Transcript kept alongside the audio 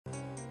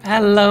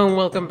Hello and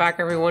welcome back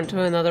everyone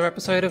to another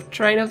episode of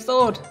Train of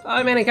Thought.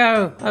 I'm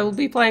Eniko. I will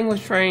be playing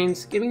with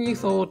trains, giving you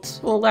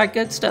thoughts, all that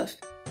good stuff.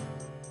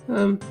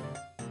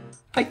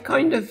 I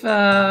kind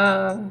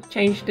of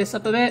changed this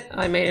up a bit.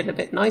 I made it a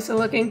bit nicer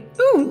looking.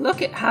 Ooh,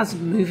 look, it has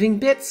moving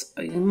bits.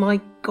 Oh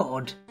my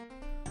god.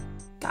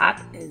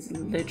 That is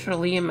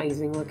literally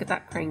amazing. Look at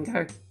that crane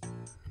go.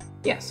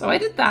 Yeah, so I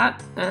did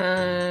that,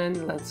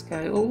 and let's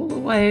go all the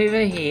way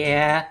over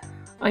here.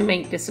 I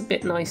made this a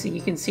bit nicer. You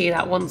can see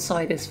that one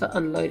side is for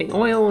unloading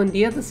oil and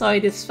the other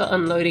side is for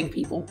unloading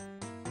people,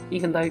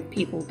 even though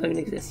people don't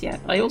exist yet.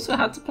 I also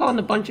had to plant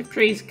a bunch of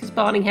trees because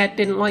Barney Head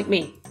didn't like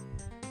me.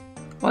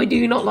 Why do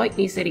you not like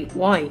me, city?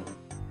 Why?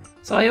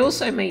 So I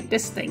also made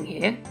this thing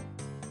here.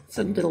 It's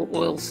a little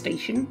oil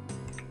station.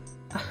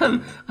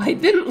 I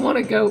didn't want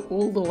to go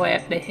all the way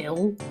up the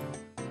hill.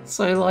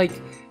 So like,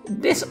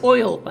 this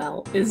oil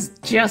well is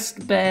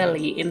just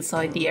barely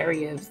inside the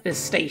area of this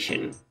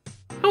station.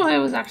 Oh, I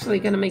was actually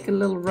going to make a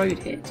little road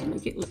here to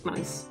make it look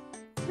nice.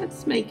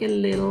 Let's make a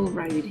little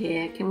road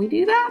here. Can we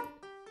do that?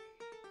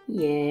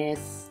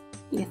 Yes.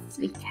 Yes,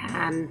 we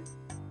can.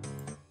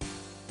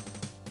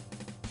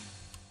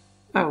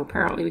 Oh,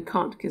 apparently we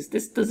can't because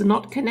this does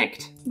not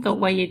connect the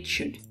way it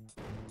should.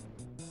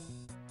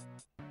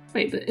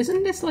 Wait, but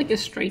isn't this like a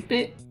straight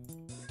bit?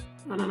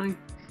 I don't know.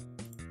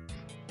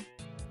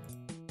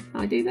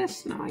 Can I do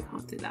this? No, I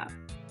can't do that.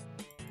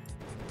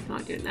 Can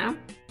I do it now?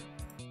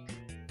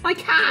 I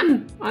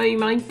can! Oh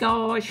my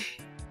gosh!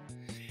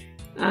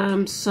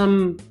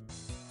 Some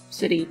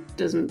city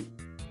doesn't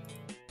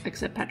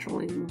accept petrol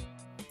anymore.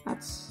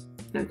 That's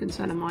no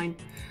concern of mine.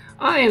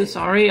 I am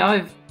sorry,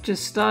 I've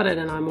just started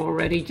and I'm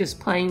already just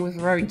playing with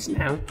roads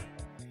now.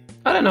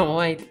 I don't know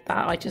why I did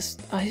that, I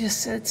just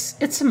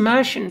it's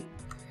immersion.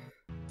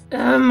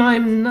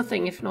 I'm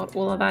nothing if not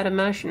all about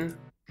immersion.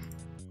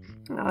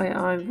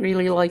 I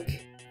really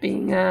like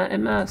being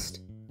immersed.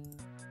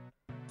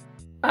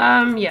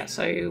 Yeah,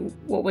 so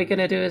what we're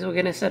gonna do is we're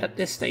gonna set up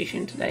this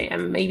station today,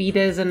 and maybe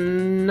there's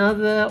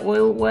another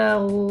oil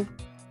well,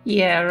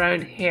 yeah,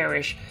 around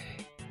here-ish.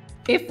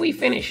 If we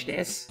finish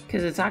this,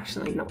 because it's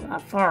actually not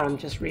that far, I'm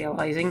just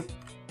realizing,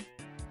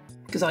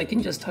 because I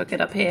can just hook it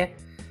up here,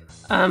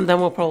 then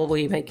we'll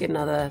probably make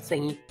another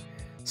thingy.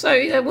 So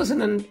there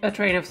wasn't a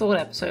Train of Thought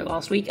episode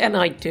last week, and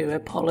I do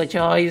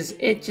apologize.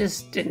 It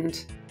just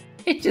didn't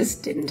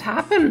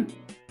happen.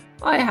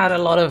 I had a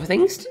lot of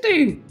things to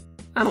do.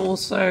 And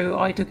also,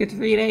 I took a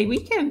 3-day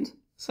weekend,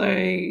 so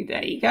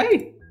there you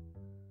go.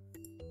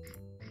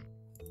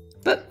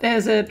 But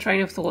there's a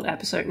Train of Thought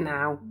episode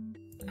now,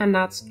 and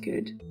that's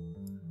good.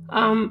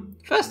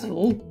 First of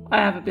all, I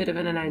have a bit of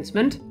an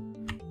announcement.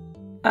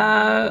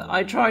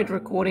 I tried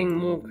recording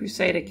more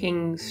Crusader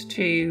Kings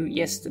 2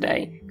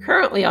 yesterday.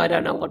 Currently, I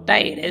don't know what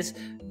day it is,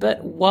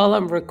 but while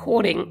I'm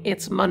recording,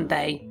 it's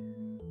Monday.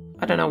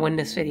 I don't know when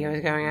this video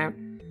is going out.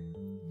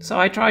 So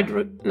I tried,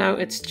 no,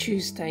 it's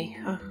Tuesday.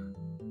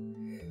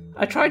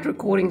 I tried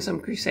recording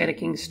some Crusader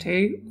Kings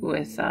 2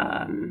 with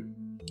a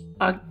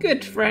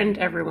good friend,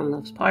 Everyone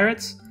Loves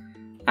Pirates,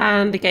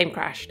 and the game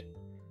crashed.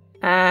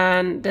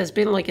 And there's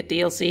been like a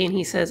DLC, and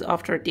he says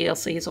after a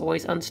DLC it's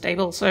always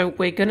unstable, so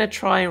we're gonna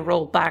try and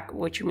roll back,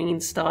 which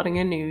means starting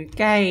a new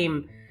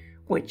game,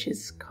 which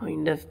is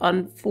kind of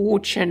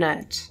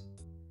unfortunate.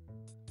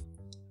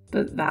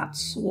 But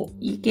that's what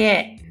you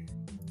get.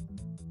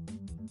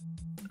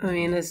 I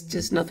mean, there's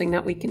just nothing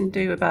that we can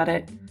do about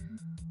it.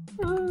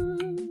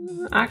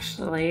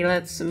 Actually,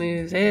 let's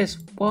move this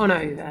one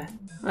over.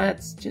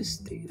 Let's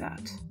just do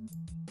that.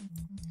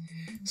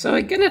 So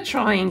we're gonna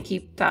try and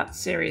keep that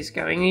series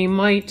going. We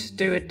might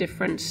do a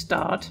different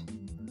start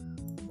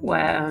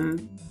where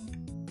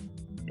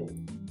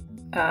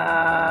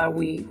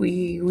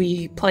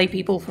we play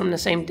people from the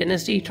same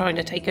dynasty trying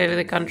to take over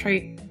the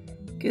country,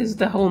 because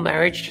the whole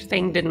marriage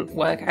thing didn't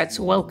work out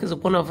so well. Because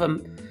one of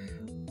them,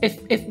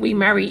 if we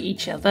marry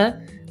each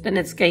other, then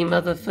it's game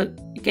over for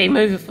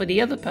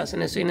the other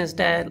person as soon as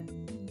their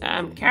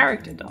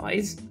character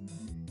dies,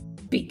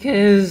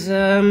 because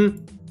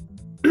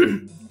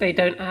they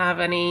don't have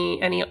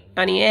any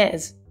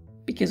heirs,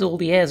 because all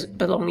the heirs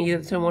belong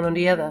either to one or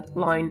the other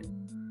line.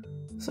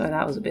 So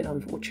that was a bit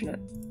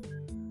unfortunate.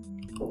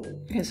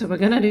 Okay, so we're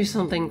gonna do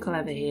something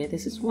clever here.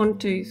 This is 1,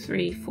 2,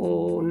 3,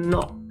 4,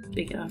 not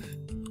big enough.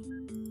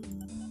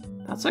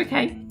 That's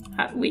okay.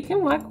 We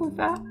can work with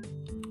that.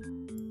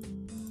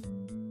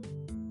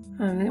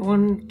 And then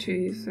 1,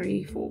 2,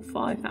 3, 4,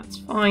 5. That's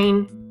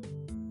fine.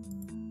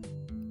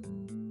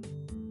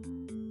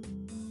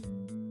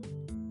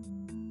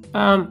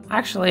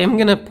 Actually, I'm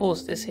gonna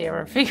pause this here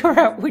and figure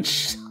out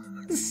which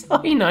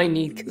sign I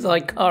need, because I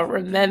can't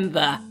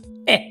remember.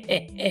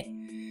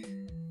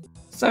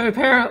 So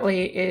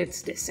apparently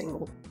it's this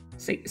signal.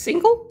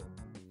 Signal.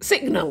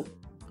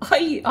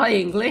 I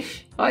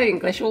English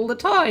all the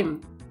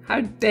time.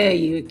 How dare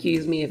you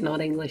accuse me of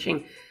not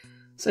Englishing?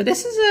 So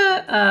this is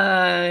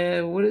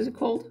a what is it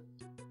called?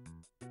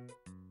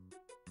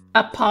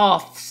 A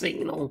path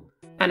signal,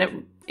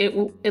 and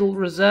it'll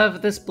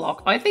reserve this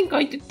block. I think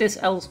I did this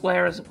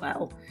elsewhere as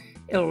well.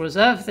 It'll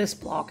reserve this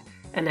block,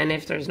 and then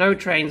if there's no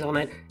trains on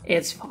it,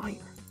 it's fine.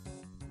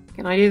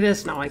 Can I do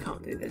this? No, I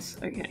can't do this.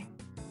 Okay.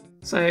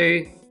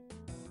 So,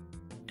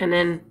 and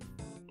then,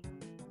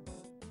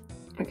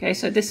 okay,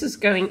 so this is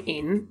going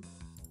in.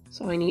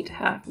 So I need to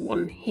have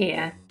one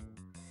here.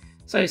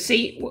 So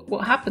see,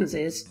 what happens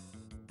is,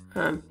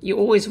 you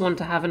always want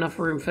to have enough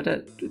room for the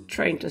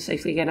train to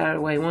safely get out of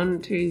the way.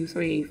 1, 2,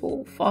 3,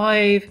 4,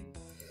 5.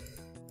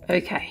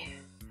 Okay,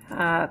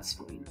 that's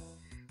fine.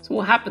 So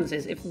what happens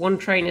is, if one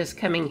train is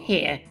coming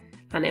here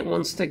and it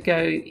wants to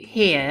go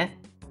here,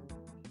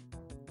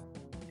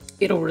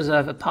 it'll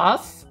reserve a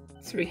path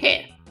through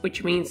here,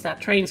 which means that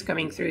trains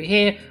coming through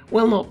here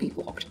will not be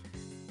blocked.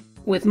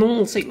 With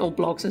normal signal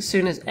blocks, as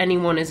soon as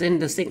anyone is in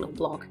the signal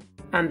block,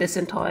 and this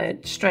entire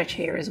stretch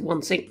here is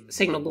one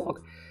signal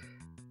block,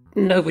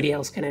 nobody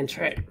else can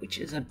enter it, which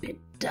is a bit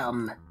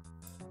dumb.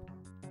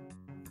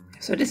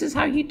 So this is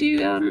how you do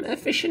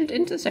efficient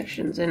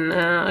intersections in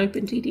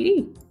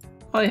OpenTTD.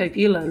 I hope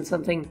you learned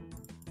something.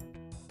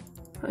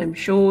 I'm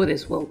sure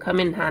this will come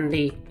in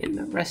handy in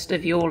the rest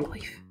of your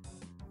life.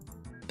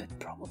 But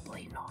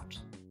probably not.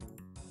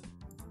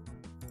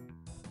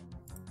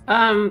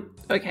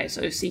 Okay,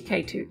 so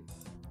CK2.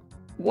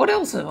 What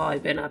else have I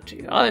been up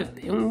to? I've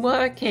been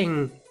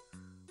working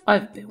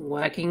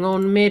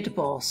on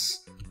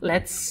mid-boss.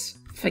 Let's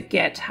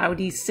forget how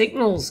these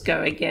signals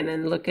go again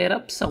and look it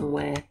up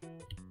somewhere.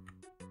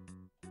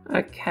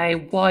 Okay,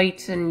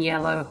 white and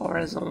yellow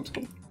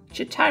horizontal.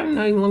 Chitao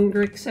no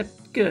longer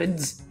accept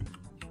goods.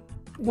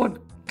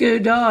 What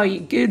goods are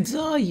you,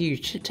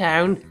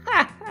 Chitao?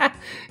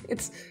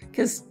 It's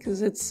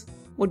because it's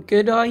what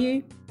good are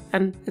you?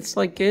 And it's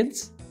like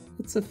goods.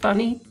 It's a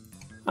funny.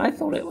 I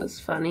thought it was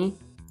funny.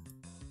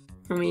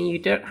 I mean, you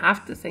don't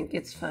have to think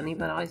it's funny,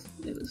 but I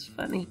thought it was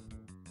funny.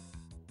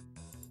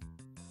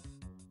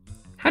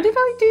 How did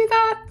I do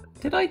that?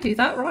 Did I do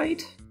that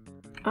right?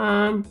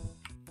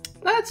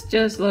 Let's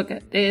just look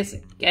at this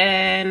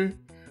again.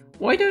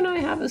 Why don't I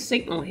have a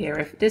signal here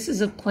if this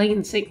is a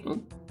plain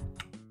signal?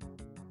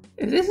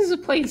 If this is a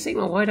plain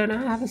signal, why don't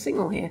I have a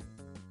signal here?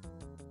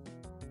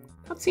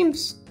 That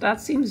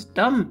seems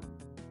dumb.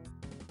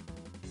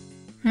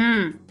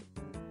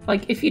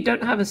 Like, if you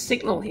don't have a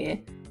signal here,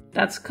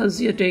 that's because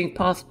you're doing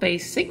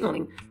path-based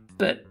signaling.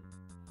 But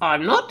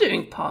I'm not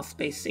doing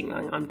path-based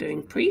signaling, I'm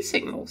doing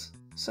pre-signals.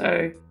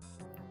 So,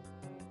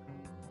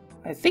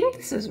 I think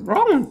this is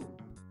wrong.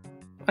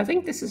 I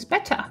think this is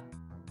better.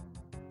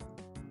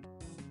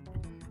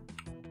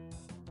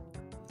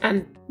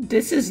 And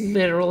this is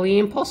literally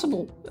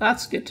impossible.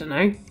 That's good to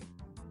know.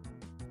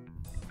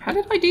 How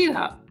did I do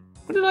that?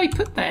 What did I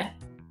put there?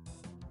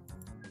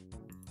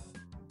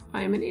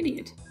 I am an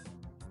idiot.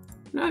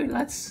 No,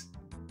 let's...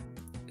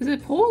 Is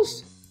it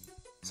paused?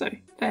 So,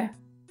 there.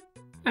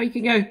 Now you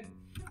can go.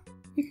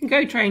 You can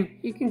go, train.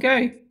 You can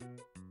go.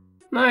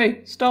 No,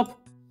 stop.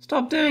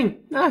 Stop doing.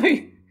 No.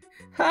 Okay.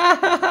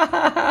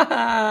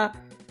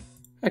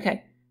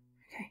 Okay.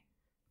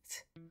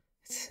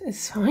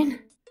 It's fine.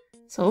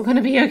 It's all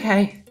gonna be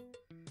okay.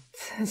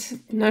 There's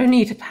no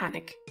need to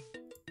panic.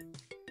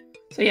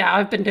 So yeah,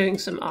 I've been doing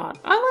some art.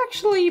 I'll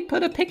actually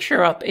put a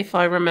picture up if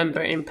I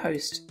remember in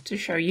post to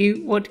show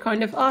you what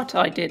kind of art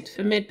I did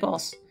for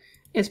mid-boss.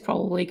 It's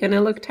probably gonna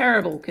look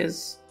terrible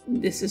because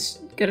this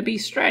is gonna be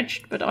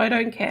stretched, but I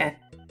don't care.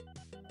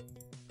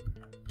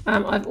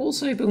 I've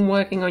also been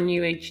working on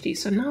UHD,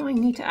 so now I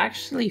need to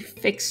actually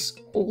fix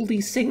all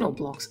these signal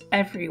blocks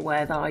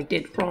everywhere that I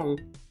did wrong.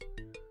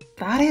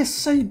 That is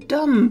so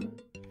dumb!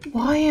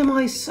 Why am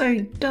I so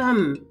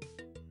dumb?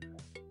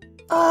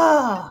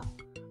 Ah!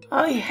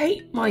 I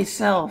hate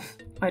myself.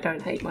 I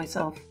don't hate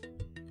myself.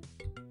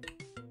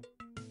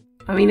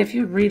 I mean, if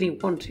you really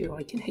want to,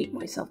 I can hate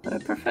myself, but I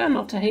prefer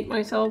not to hate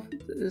myself.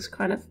 It's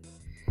kind of...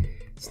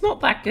 It's not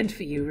that good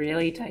for you,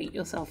 really, to hate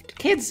yourself.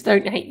 Kids,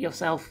 don't hate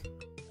yourself.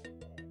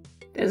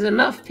 There's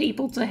enough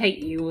people to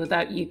hate you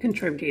without you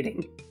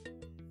contributing.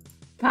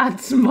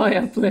 That's my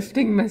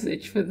uplifting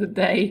message for the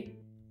day.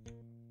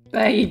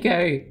 There you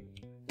go.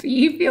 Do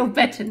you feel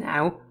better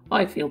now?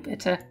 I feel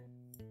better.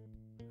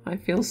 I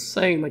feel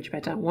so much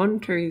better. 1,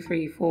 2,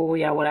 3, 4,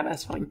 yeah, whatever,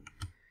 that's fine.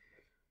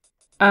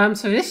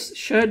 So this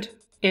should,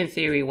 in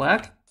theory,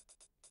 work.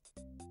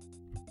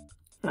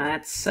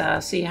 Let's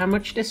see how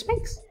much this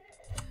makes.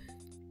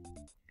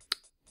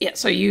 Yeah,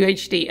 so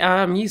UHD.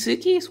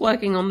 Yuzuki is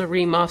working on the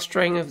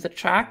remastering of the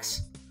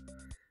tracks,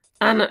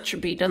 and that should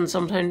be done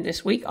sometime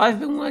this week. I've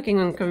been working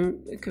on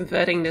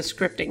converting the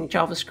scripting,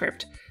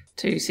 JavaScript,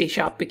 to C#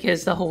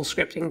 because the whole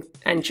scripting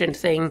engine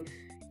thing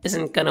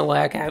isn't gonna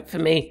work out for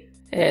me.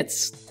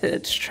 It's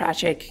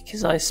tragic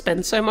because I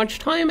spend so much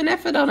time and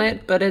effort on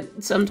it,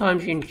 but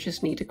sometimes you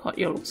just need to cut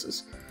your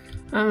losses.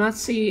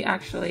 Let's see,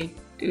 actually,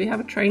 do we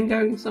have a train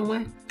going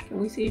somewhere? Can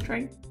we see a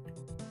train?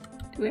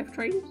 Do we have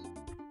trains?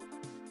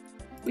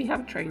 We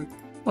have a train.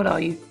 What are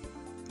you?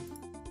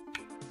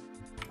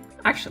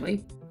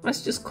 Actually,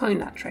 let's just clone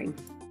that train.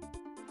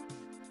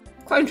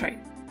 Clone train.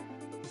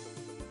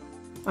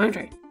 Clone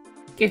train.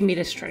 Give me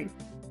this train.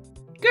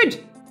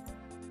 Good!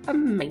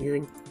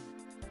 Amazing.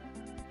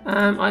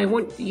 I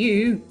want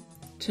you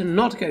to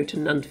not go to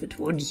Nuntford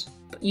Woods,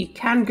 but you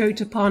can go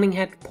to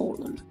Parninghead,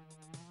 Portland.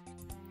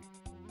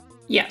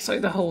 Yeah, so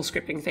the whole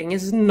scripting thing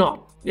is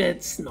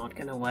it's not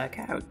going to work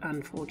out,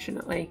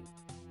 unfortunately.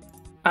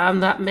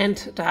 That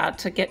meant that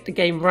to get the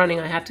game running,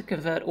 I had to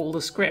convert all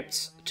the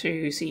scripts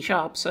to C#,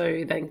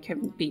 so then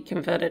can be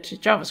converted to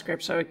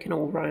JavaScript, so it can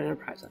all run in a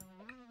browser.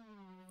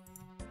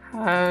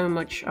 How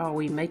much are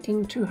we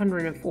making?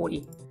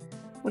 240.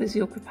 What is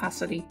your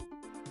capacity?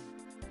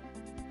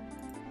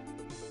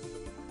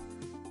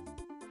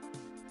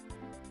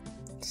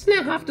 Doesn't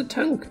it have the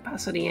total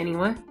capacity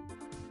anywhere?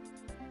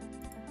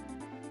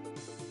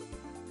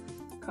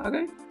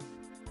 Cargo?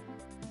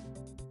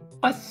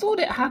 I thought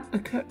it had a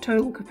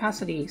total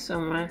capacity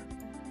somewhere.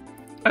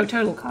 Oh,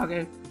 total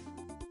cargo.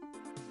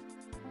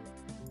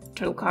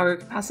 Total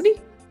cargo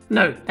capacity?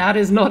 No, that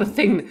is not a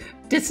thing.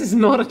 This is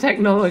not a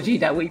technology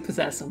that we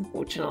possess,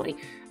 unfortunately.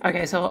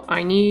 Okay, so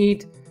I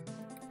need,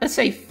 let's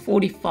say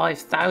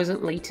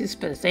 45,000 liters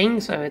per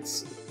thing. So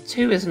it's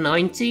 2 is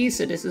 90,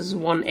 so this is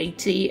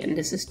 180, and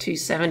this is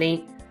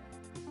 270.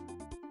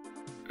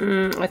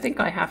 I think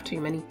I have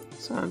too many,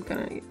 so I'm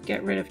gonna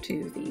get rid of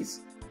 2 of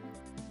these.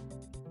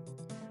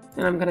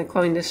 And I'm gonna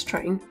clone this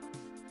train.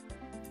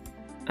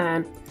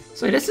 And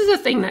so this is a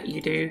thing that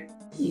you do.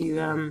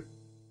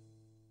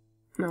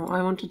 No,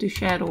 I want to do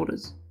shared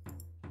orders.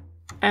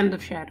 End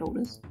of shared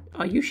orders.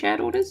 Are you shared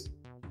orders?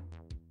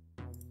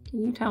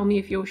 Can you tell me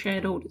if you're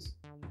shared orders?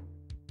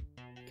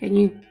 Can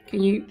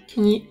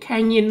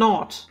you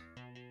not?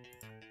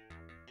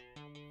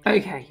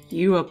 Okay,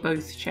 you are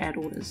both shared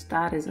orders.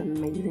 That is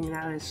amazing.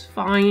 That is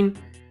fine.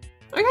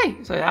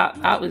 Okay, so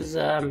that was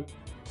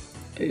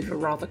over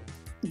rather.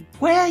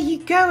 Where are you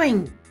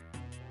going?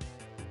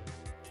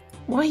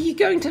 Why are you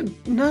going to?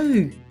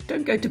 No,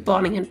 don't go to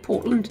Barningham,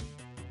 Portland.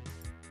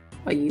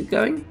 Are you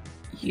going?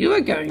 You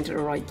are going to the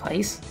right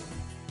place.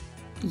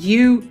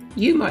 You,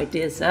 my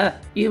dear sir,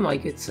 you, my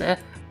good sir,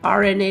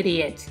 are an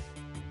idiot.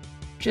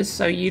 Just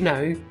so you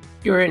know,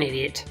 you're an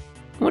idiot.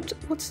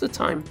 What's the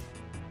time?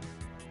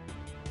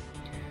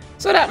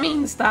 So that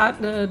means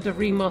that the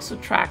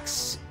remastered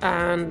tracks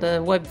and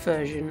the web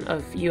version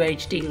of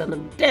UHD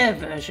London Dare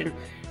version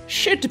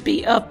should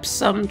be up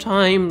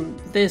sometime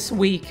this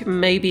week.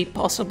 Maybe,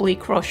 possibly,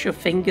 cross your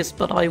fingers,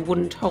 but I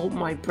wouldn't hold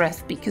my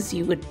breath because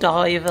you would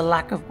die of a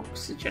lack of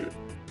oxygen.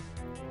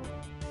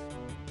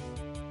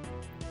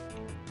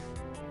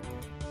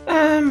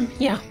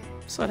 Yeah,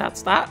 so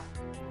that's that.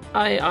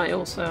 I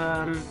also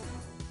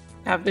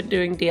have been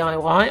doing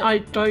DIY. I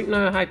don't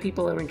know how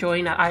people are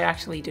enjoying that. I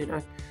actually do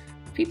know.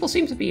 People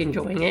seem to be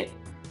enjoying it,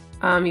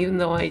 even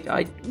though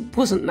I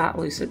wasn't that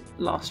lucid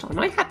last time.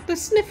 I had the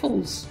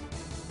sniffles.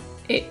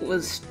 It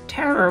was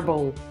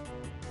terrible.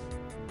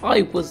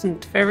 I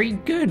wasn't very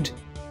good.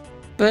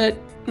 But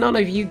none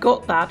of you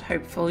got that,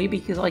 hopefully,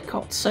 because I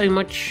got so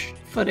much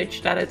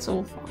footage that it's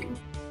all fine.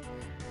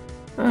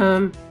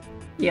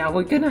 Yeah,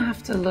 we're gonna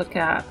have to look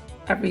at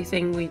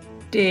everything we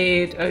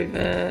did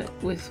over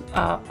with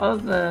our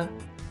other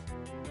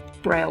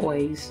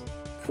railways.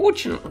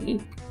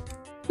 Fortunately,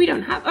 we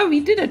don't have. Oh,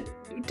 we did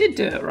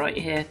do it right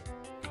here.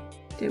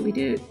 Did we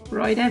do it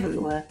right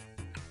everywhere?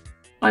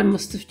 I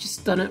must have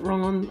just done it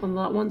wrong on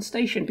that one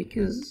station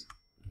because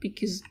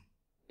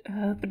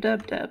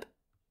ba-dub-dub.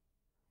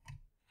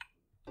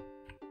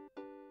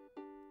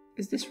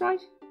 Is this right?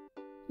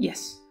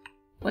 Yes.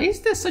 Why is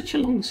there such a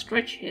long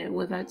stretch here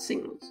without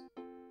signals?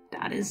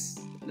 That is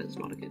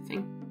not a good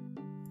thing.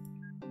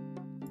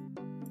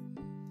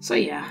 So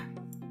yeah.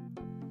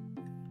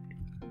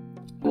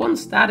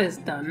 Once that is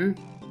done,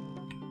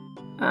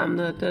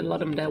 the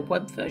Ludum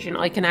web version,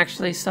 I can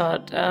actually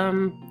start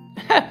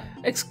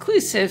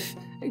exclusive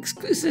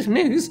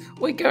news.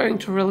 We're going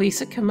to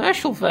release a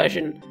commercial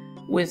version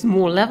with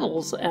more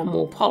levels and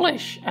more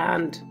polish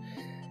and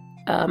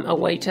a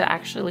way to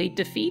actually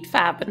defeat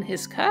Fab and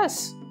his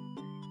curse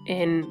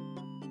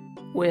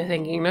we're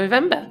thinking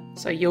November.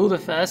 So you're the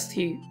first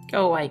who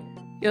go away.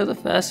 You're the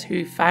first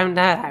who found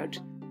that out.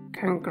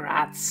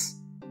 Congrats.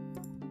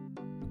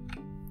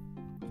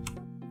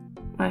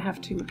 I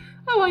have to.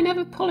 Oh, I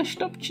never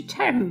polished up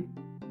Chitown.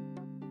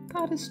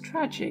 That is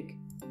tragic.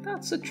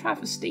 That's a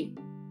travesty.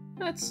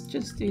 Let's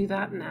just do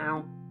that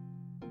now.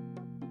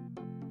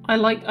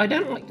 I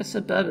don't like the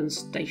suburban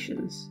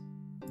stations,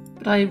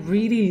 but I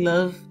really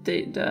love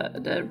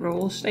the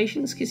rural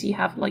stations because you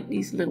have like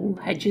these little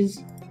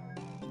hedges.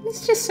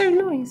 It's just so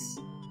nice.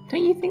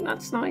 Don't you think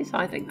that's nice?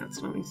 I think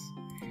that's nice.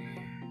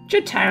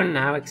 Chitown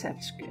now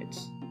accepts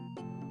goods.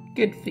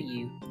 Good for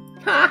you.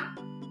 Ha!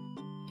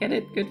 Get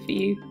it? Good for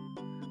you.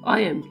 I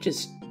am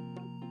just,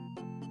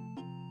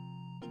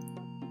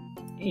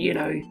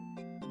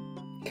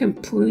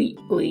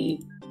 completely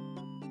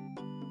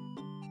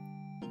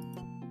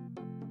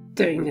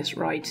doing this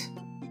right.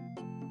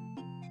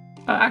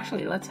 Oh,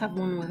 actually, let's have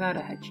one without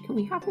a hedge. Can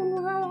we have one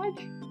without a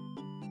hedge?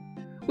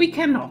 We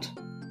cannot.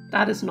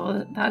 That is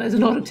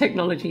not a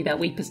technology that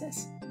we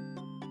possess.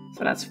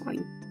 So that's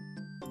fine.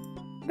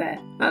 There.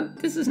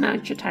 This is now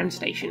Chitown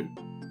Station.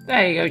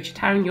 There you go,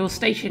 Chitown. Your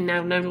station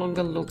now no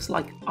longer looks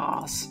like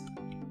arse.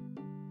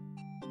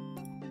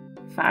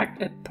 In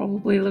fact, it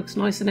probably looks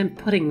nicer than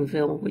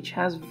Puddingville, which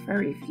has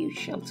very few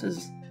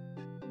shelters.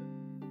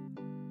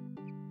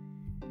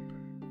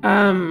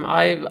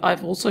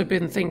 I've also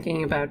been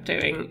thinking about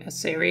doing a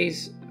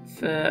series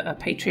for a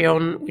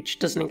Patreon, which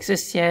doesn't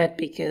exist yet,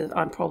 because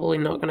I'm probably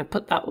not going to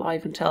put that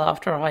live until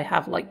after I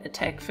have, like, the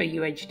tech for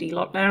UHD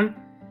lockdown.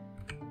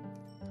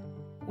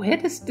 Where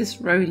does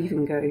this road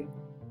even go?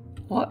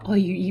 What are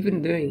you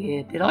even doing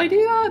here? Did I do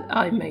that?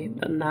 I may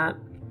have done that.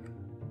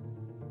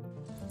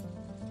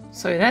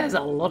 So there's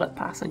a lot of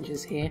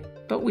passengers here,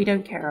 but we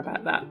don't care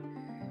about that.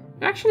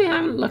 Actually, I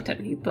haven't looked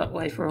at New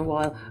Buttway for a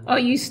while. Are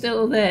you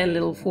still there,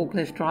 little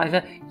forklift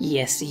driver?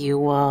 Yes,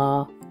 you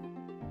are.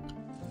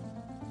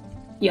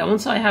 Yeah,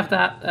 once I have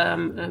that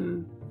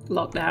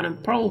lockdown, I'm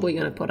probably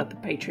going to put up a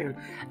Patreon.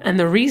 And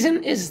the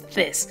reason is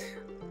this.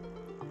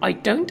 I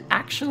don't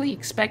actually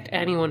expect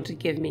anyone to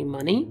give me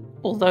money.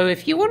 Although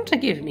if you want to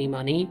give me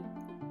money,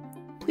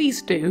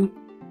 please do.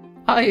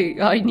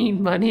 I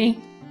need money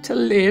to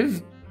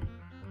live.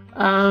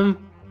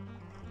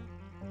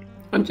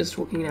 I'm just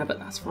talking now, but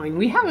that's fine.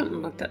 We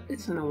haven't looked at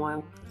this in a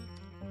while.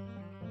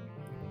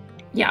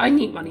 Yeah, I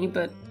need money,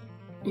 but,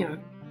 you know,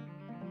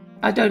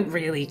 I don't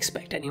really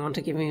expect anyone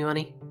to give me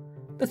money.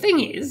 The thing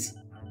is,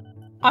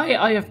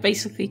 I have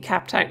basically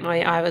capped out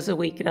my hours a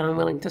week that I'm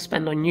willing to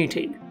spend on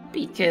YouTube,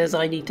 because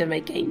I need to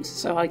make games,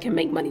 so I can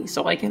make money,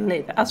 so I can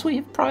live, as we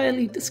have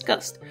priorly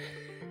discussed.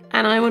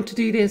 And I want to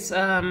do this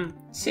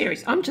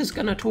series. I'm just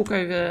going to talk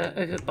over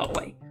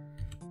Buttway.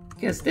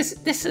 Because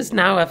this is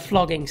now a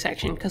vlogging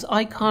section, because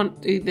I can't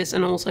do this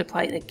and also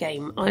play the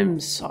game. I'm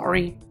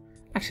sorry.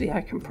 Actually, I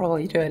can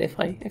probably do it if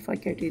I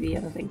go do the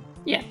other thing.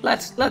 Yeah,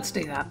 let's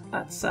do that.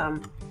 That's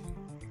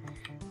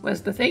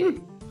where's the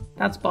thing?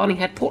 That's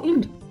Barneyhead,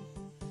 Portland.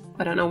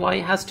 I don't know why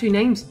it has two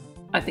names.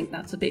 I think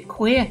that's a bit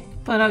queer,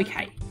 but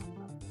okay.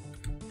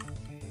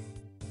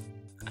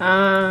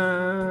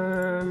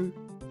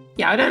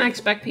 Yeah, I don't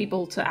expect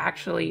people to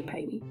actually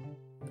pay me.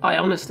 I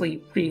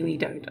honestly really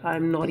don't.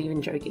 I'm not even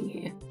joking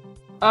here.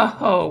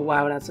 Oh,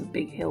 wow, that's a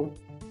big hill.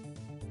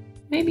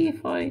 Maybe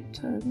if I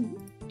turn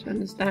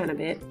this down a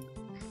bit.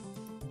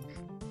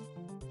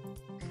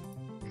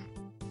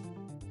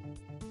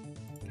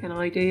 Can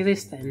I do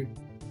this then?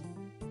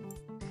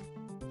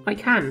 I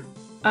can.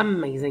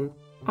 Amazing.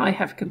 I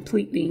have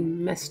completely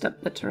messed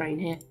up the terrain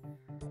here.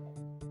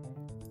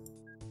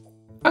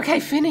 Okay,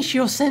 finish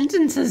your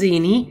sentences,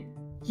 Eni.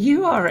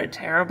 You are a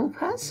terrible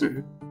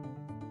person.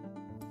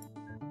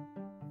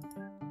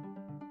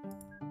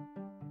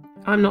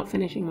 I'm not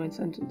finishing my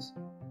sentence,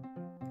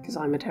 because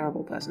I'm a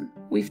terrible person.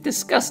 We've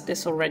discussed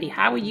this already.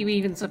 How are you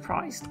even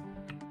surprised?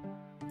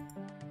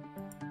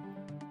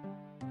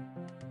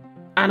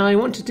 And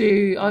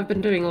I've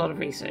been doing a lot of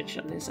research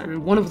on this,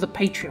 and one of the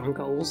Patreon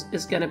goals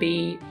is going to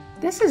be,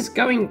 this is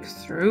going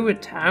through a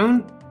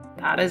town.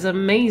 That is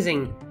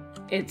amazing.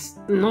 It's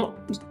not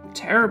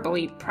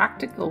terribly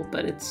practical,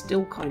 but it's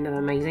still kind of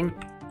amazing.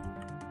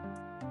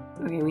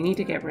 Okay, we need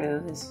to get rid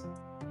of this.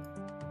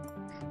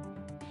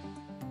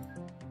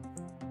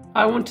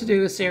 I want to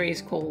do a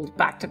series called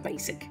Back to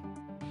Basic,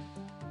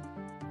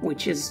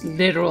 which is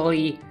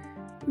literally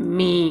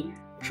me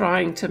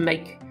trying to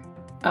make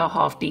a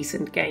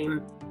half-decent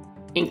game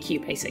in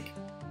QBasic.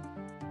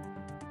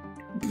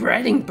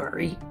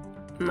 Breadingbury?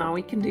 No,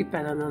 we can do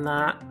better than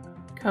that.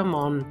 Come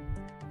on.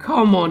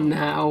 Come on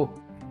now.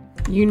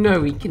 You know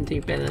we can do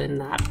better than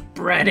that.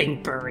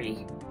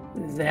 Breadingbury.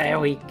 There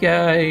we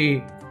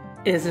go.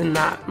 Isn't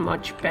that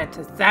much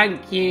better?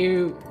 Thank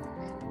you,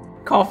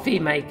 Coffee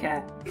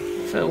Maker,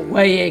 for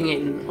weighing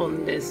in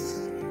on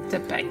this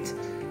debate.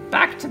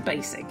 Back to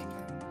Basic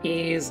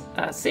is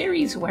a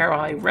series where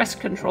I wrest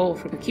control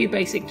from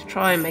QBasic to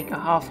try and make a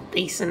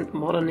half-decent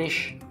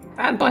modernish,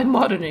 and by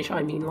modernish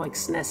I mean like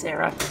SNES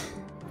era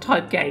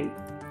type game.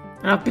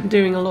 And I've been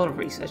doing a lot of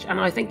research, and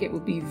I think it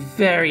would be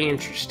very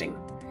interesting.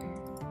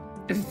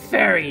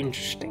 Very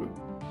interesting.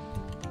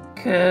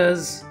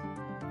 Because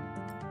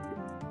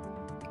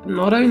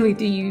not only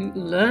do you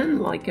learn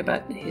like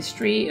about the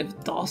history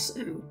of DOS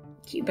and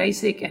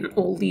QBasic and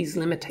all these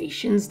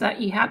limitations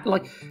that you had,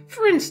 like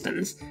for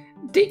instance,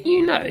 did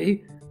you know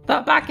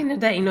that back in the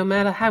day, no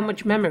matter how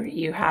much memory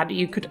you had,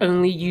 you could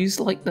only use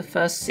like the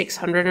first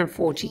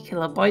 640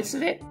 kilobytes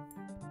of it?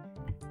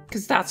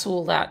 Because that's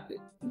all that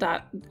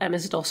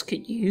MS-DOS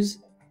could use.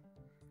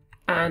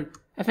 And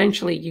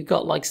eventually you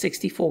got like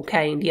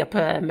 64K in the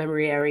upper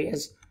memory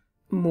areas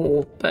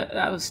more, but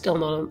that was still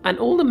not. And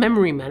all the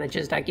memory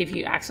managers that give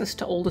you access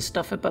to all the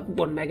stuff above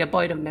 1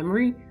 megabyte of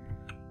memory,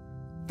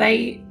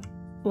 they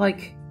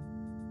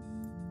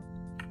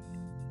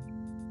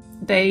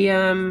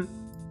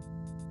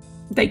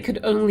could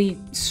only,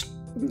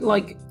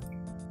 like,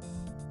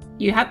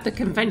 you had the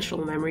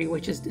conventional memory,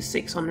 which is the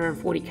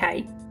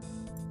 640K,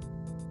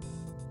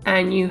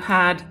 and you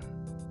had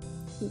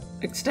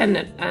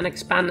extended and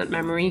expanded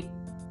memory,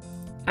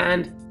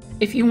 and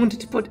if you wanted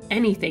to put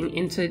anything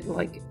into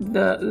like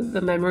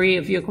the memory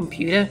of your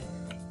computer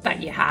that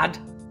you had,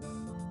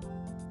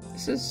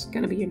 this is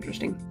going to be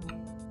interesting.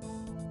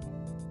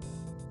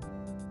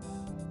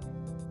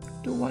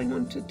 Do I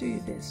want to do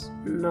this?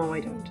 No, I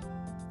don't.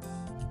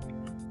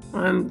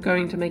 I'm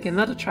going to make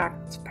another track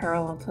that's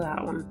parallel to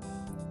that one.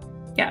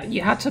 Yeah,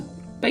 you had to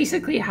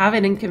basically have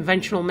it in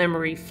conventional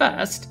memory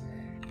first,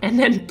 and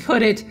then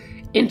put it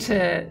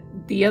into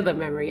the other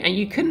memory, and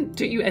you couldn't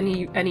do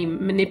any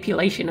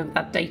manipulation of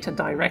that data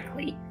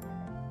directly.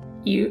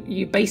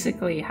 You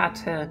basically had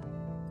to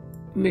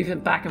move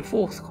it back and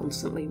forth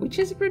constantly, which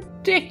is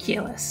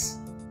ridiculous.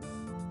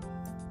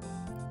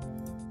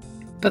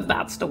 But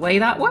that's the way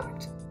that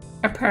worked,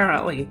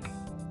 apparently.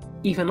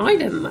 Even I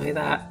didn't know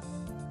that.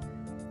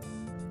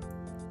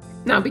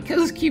 Now,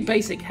 because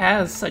QBasic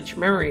has such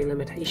memory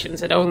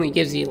limitations, it only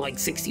gives you like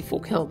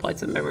 64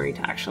 kilobytes of memory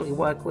to actually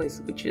work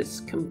with, which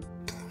is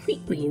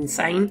completely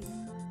insane.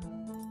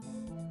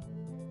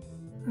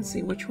 Let's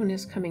see, which one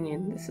is coming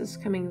in? This is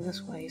coming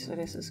this way, so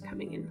this is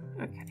coming in.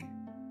 Okay.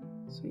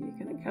 So you're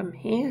gonna come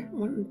here.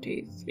 1,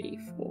 2, 3,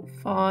 4,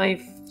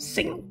 5.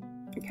 Signal.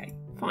 Okay,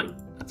 fine.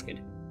 That's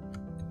good.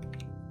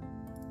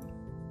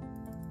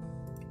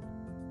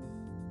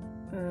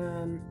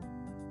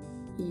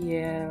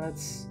 Yeah,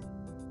 let's...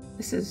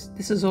 This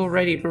is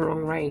already the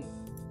wrong way.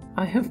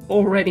 I have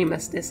already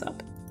messed this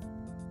up.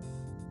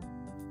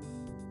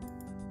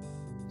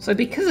 So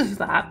because of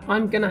that,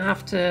 I'm gonna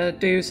have to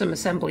do some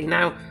assembly.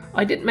 Now,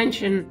 I didn't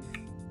mention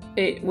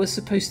it was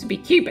supposed to be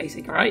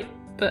QBasic, right?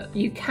 But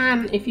you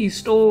can, if you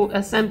store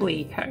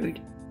assembly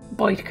code,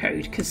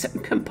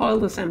 bytecode,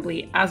 compiled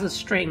assembly as a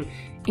string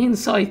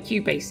inside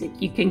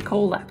QBasic, you can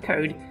call that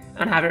code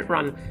and have it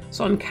run.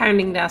 So I'm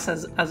counting this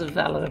as a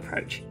valid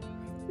approach,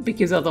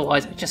 because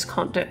otherwise I just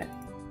can't do it.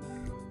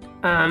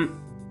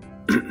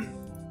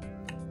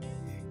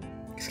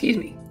 Excuse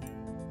me.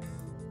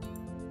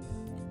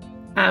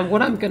 And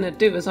what I'm going to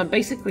do is I'm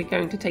basically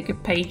going to take a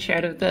page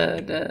out of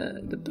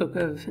the book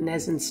of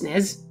NES and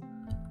SNES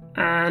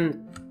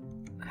and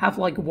have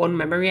like one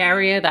memory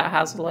area that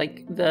has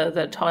like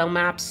the tile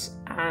maps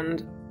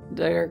and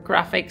the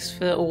graphics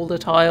for all the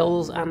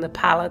tiles and the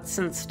palettes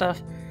and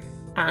stuff,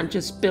 and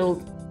just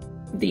build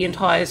the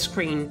entire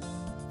screen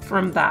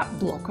from that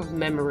block of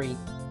memory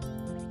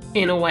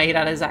in a way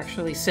that is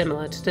actually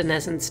similar to the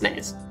NES and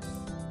SNES.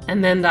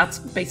 And then that's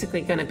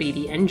basically going to be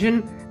the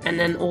engine, and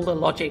then all the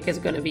logic is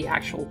going to be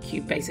actual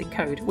QBasic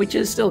code, which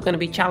is still going to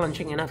be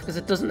challenging enough because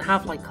it doesn't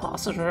have like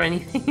classes or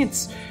anything.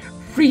 It's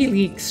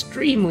really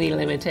extremely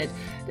limited.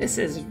 This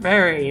is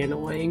very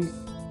annoying.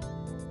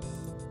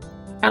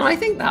 And I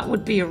think that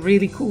would be a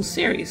really cool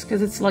series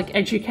because it's like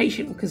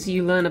educational, because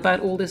you learn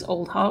about all this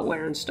old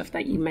hardware and stuff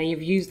that you may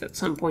have used at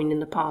some point in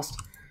the past,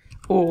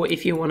 or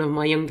if you're one of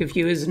my younger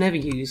viewers, never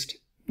used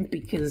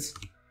because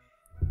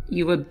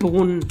you were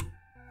born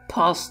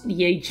past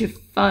the age of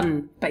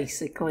fun,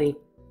 basically.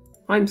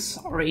 I'm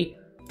sorry,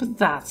 but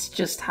that's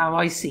just how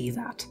I see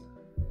that.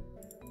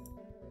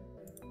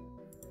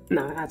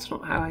 No, that's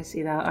not how I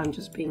see that. I'm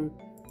just being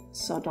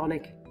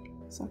sarcastic.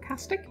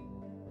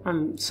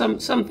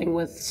 Something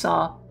with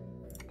sar.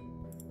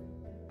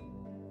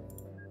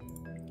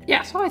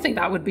 Yeah, so I think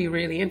that would be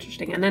really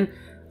interesting. And then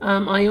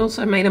I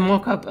also made a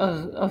mock-up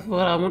of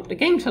what I want the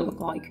game to look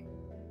like,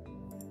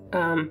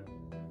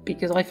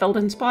 because I felt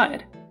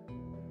inspired.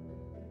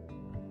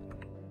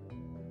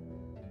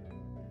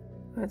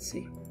 Let's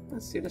see.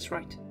 Let's do this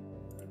right.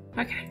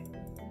 Okay.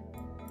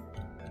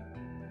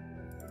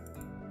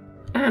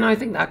 And I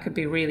think that could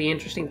be really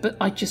interesting, but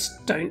I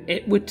just don't.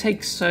 It would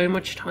take so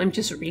much time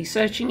just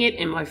researching it,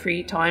 and my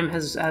free time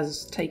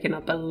has taken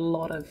up a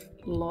lot of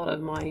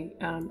my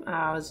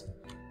hours.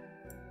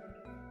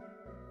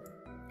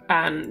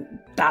 And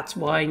that's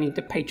why I need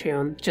the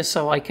Patreon, just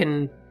so I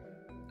can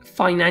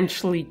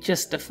financially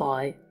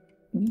justify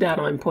that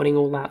I'm putting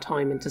all that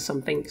time into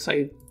something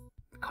so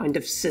kind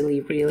of silly,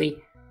 really.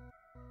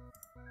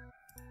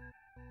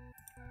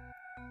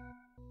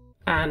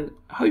 And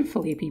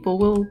hopefully people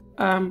will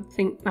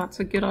think that's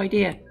a good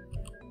idea.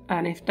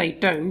 And if they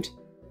don't,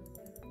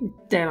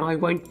 then I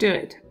won't do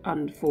it,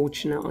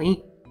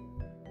 unfortunately.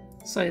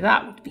 So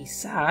that would be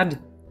sad,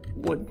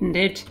 wouldn't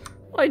it?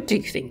 I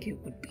do think it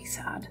would be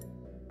sad.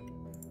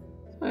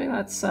 So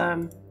let's,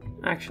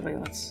 actually,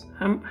 let's...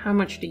 How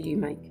much do you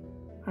make?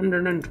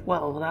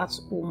 112,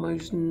 that's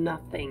almost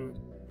nothing.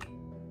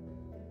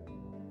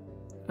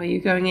 Are you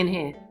going in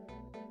here?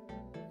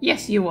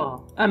 Yes, you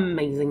are.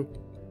 Amazing.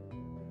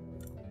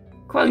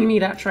 Clone me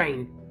that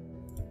train.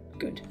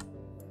 Good.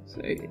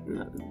 So,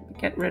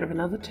 get rid of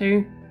another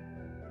 2.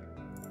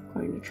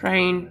 Clone the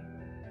train.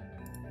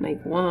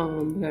 Make one of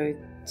them go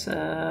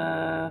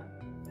to...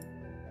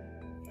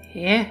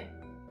 here.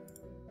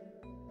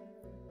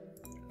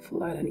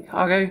 Load any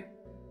cargo.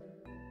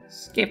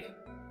 Skip.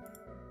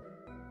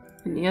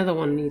 And the other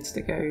one needs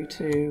to go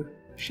to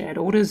shared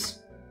orders.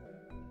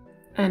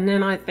 And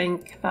then I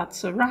think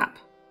that's a wrap.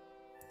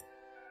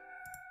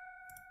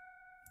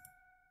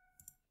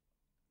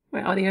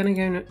 Wait, are they only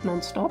going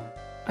non-stop?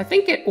 I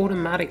think it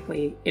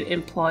automatically, it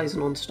implies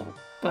non-stop,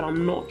 but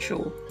I'm not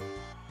sure.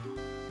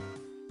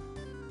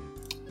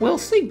 We'll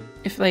see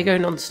if they go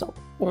non-stop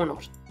or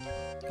not.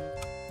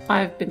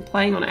 I've been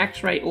playing on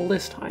X-ray all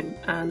this time,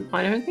 and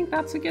I don't think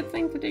that's a good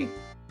thing to do.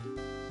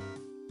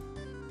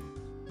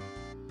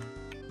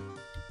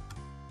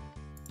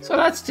 So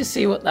let's just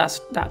see what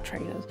that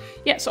train is.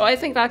 Yeah, so I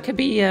think that could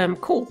be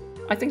cool.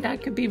 I think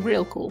that could be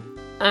real cool.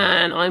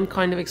 And I'm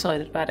kind of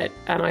excited about it.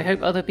 And I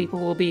hope other people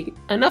will be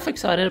enough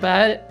excited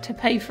about it to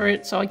pay for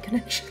it so I can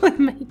actually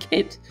make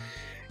it.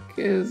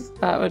 Because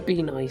that would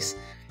be nice.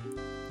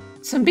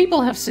 Some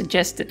people have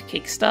suggested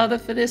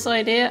Kickstarter for this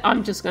idea.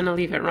 I'm just going to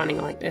leave it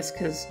running like this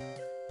because...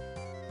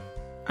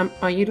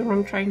 are you the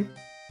wrong train?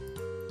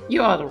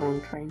 You are the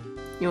wrong train.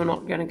 You're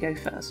not going to go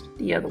first.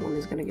 The other one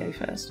is going to go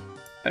first.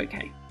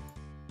 Okay.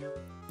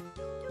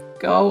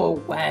 Go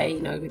away.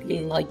 Nobody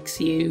likes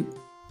you.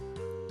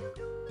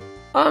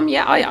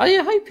 Yeah,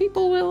 I hope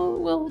people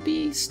will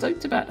be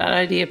stoked about that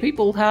idea.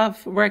 People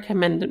have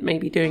recommended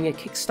maybe doing a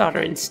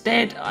Kickstarter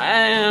instead.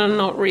 I'm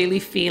not really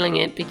feeling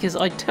it because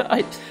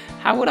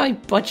how would I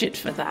budget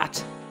for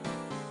that?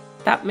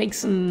 That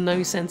makes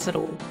no sense at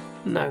all.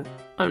 No,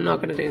 I'm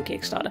not going to do a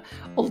Kickstarter.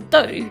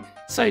 Although,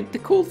 so the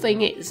cool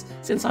thing is,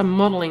 since I'm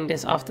modelling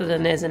this after the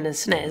NES and the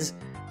SNES,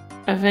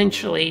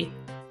 eventually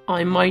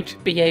I might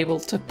be able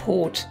to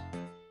port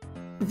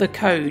the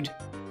code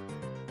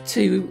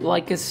to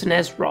like a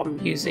SNES ROM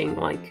using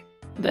like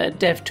the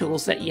dev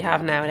tools that you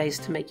have nowadays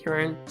to make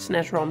your own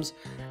SNES ROMs,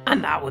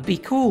 and that would be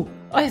cool.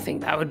 I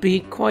think that would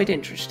be quite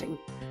interesting.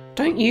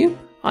 Don't you?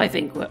 I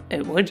think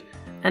it would.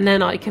 And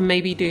then I can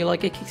maybe do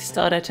like a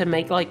Kickstarter to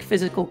make like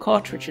physical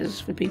cartridges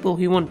for people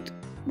who want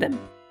them.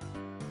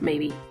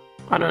 Maybe.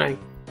 I don't know.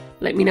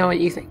 Let me know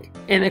what you think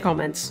in the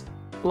comments.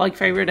 Like,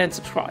 favorite, and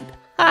subscribe.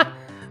 Ha!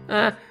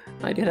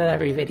 I do that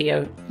every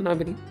video.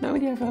 Nobody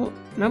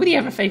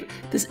ever favorite.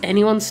 Does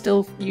anyone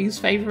still use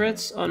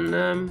favorites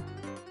on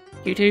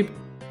YouTube?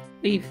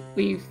 Leave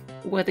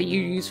whether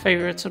you use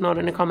favorites or not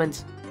in the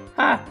comments.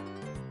 Ha!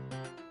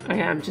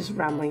 Okay, I'm just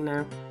rambling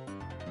now.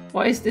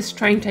 Why is this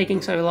train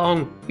taking so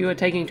long? You are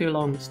taking too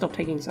long. Stop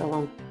taking so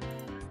long.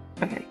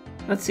 Okay,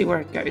 let's see where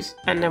it goes,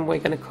 and then we're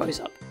gonna close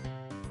up.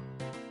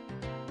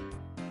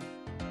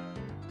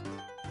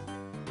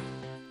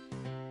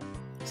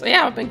 So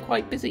yeah, I've been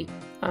quite busy.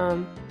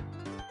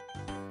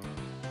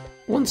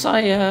 Once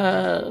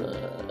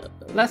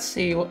let's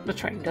see what the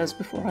train does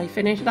before I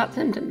finish that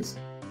sentence.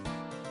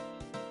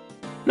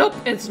 Nope,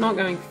 it's not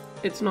going.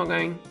 It's not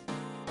going.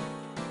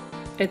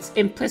 It's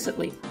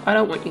implicitly. I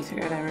don't want you to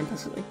go there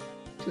implicitly.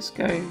 Just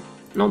go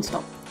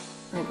non-stop.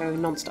 I go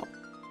non-stop.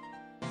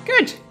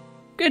 Good!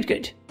 Good,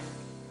 good.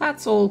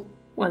 That's all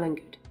well and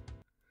good.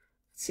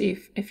 Let's see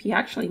if he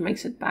actually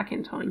makes it back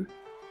in time.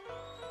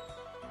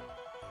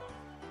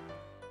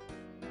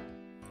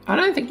 I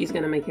don't think he's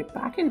going to make it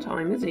back in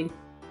time, is he?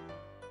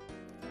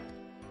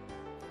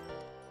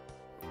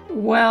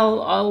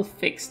 Well, I'll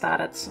fix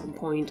that at some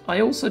point.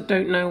 I also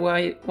don't know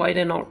why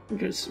they're not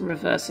just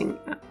reversing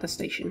at the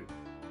station.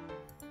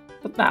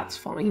 But that's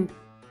fine.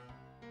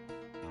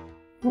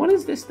 What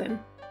is this then?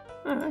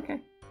 Oh, okay.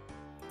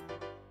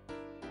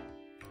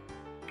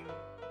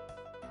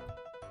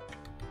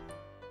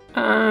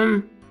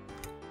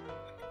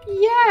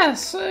 Yeah,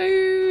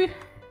 so...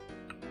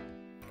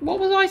 What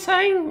was I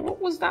saying? What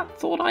was that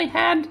thought I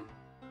had?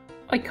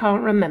 I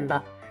can't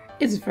remember.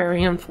 It's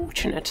very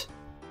unfortunate.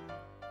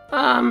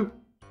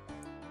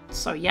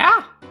 So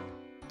yeah.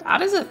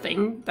 That is a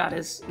thing that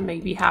is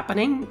maybe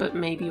happening, but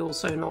maybe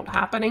also not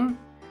happening.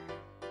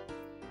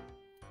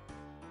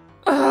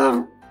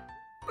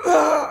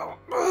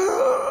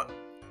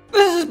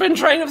 This has been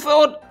Train of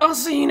Thought. I'll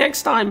see you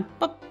next time.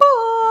 Bye.